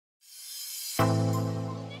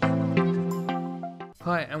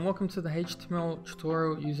Hi and welcome to the HTML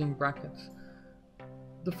tutorial using brackets.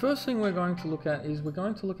 The first thing we're going to look at is we're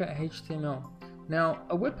going to look at HTML. Now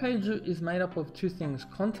a web page is made up of two things,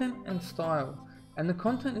 content and style. And the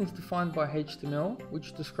content is defined by HTML,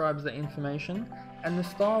 which describes the information, and the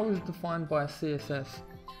style is defined by CSS.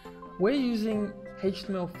 We're using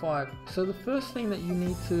HTML5, so the first thing that you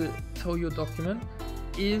need to tell your document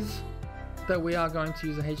is that we are going to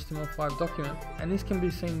use a HTML5 document, and this can be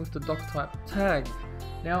seen with the doc type tag.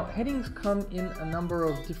 Now headings come in a number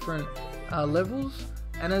of different levels,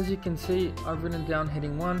 and as you can see I've written down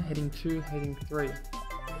heading 1, heading 2, heading 3.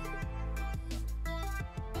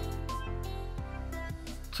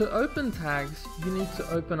 To open tags you need to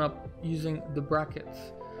open up using the brackets.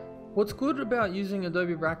 What's good about using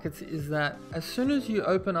Adobe Brackets is that as soon as you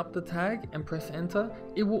open up the tag and press enter,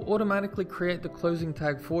 it will automatically create the closing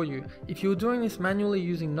tag for you. If you're doing this manually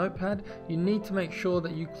using Notepad, you need to make sure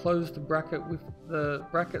that you close the bracket with the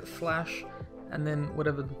bracket slash and then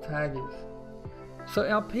whatever the tag is. So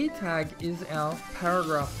our P tag is our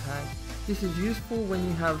paragraph tag. This is useful when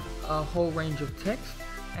you have a whole range of text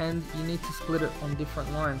and you need to split it on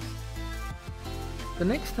different lines. The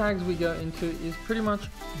next tags we go into is pretty much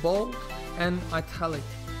bold and italic,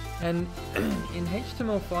 and in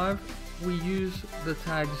HTML5 we use the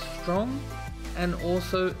tags strong and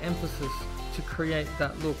also emphasis to create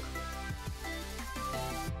that look.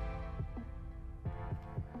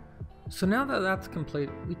 So now that that's complete,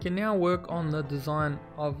 we can now work on the design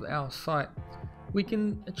of our site. We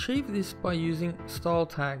can achieve this by using style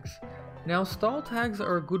tags. Now style tags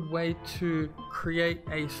are a good way to create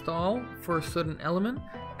a style for a certain element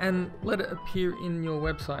and let it appear in your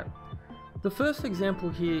website. The first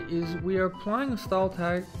example here is we are applying a style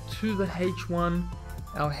tag to the H1,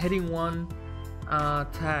 our heading 1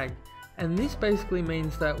 tag, and this basically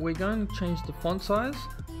means that we're going to change the font size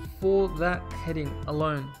for that heading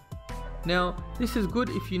alone. Now this is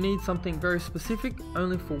good if you need something very specific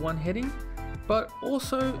only for one heading, but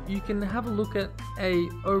also you can have a look at a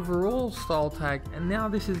overall style tag, and now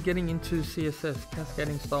this is getting into CSS,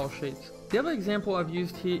 cascading style sheets. The other example I've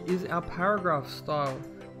used here is our paragraph style,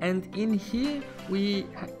 and in here we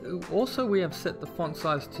have set the font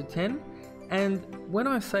size to 10, and when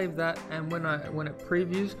I save that and when it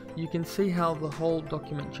previews, you can see how the whole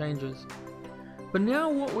document changes. But now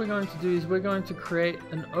what we're going to do is we're going to create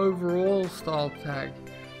an overall style tag.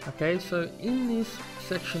 Okay, so in this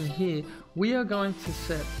section here we are going to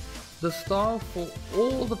set the style for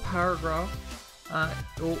all the paragraph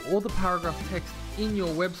or all the paragraph text in your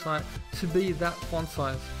website to be that font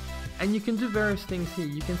size. And you can do various things here.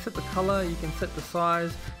 You can set the color, you can set the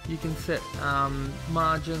size, you can set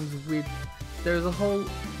margins, width. There's a whole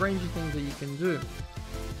range of things that you can do.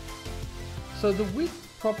 So the width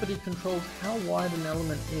property controls how wide an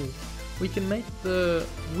element is. We can make the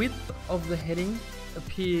width of the heading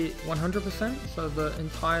appear 100%, so the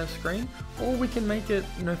entire screen, or we can make it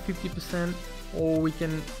 50%, or we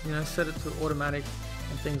can set it to automatic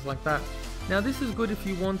and things like that. Now this is good if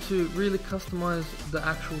you want to really customize the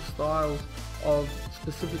actual styles of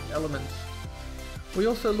specific elements. We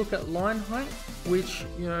also look at line height, which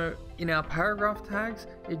in our paragraph tags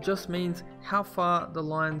it just means how far the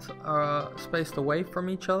lines are spaced away from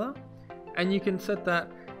each other, and you can set that.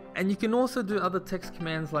 And you can also do other text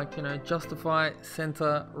commands like justify,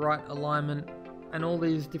 center, right alignment, and all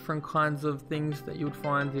these different kinds of things that you would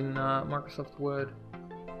find in Microsoft Word.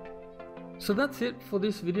 So that's it for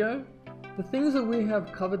this video. The things that we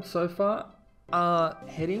have covered so far are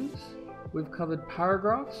headings, we've covered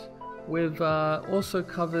paragraphs, we've also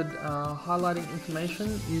covered highlighting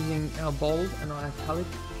information using our bold and our italic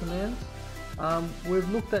commands. We've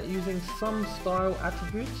looked at using some style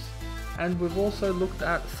attributes, and we've also looked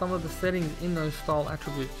at some of the settings in those style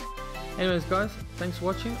attributes. Anyways guys, thanks for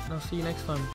watching and I'll see you next time.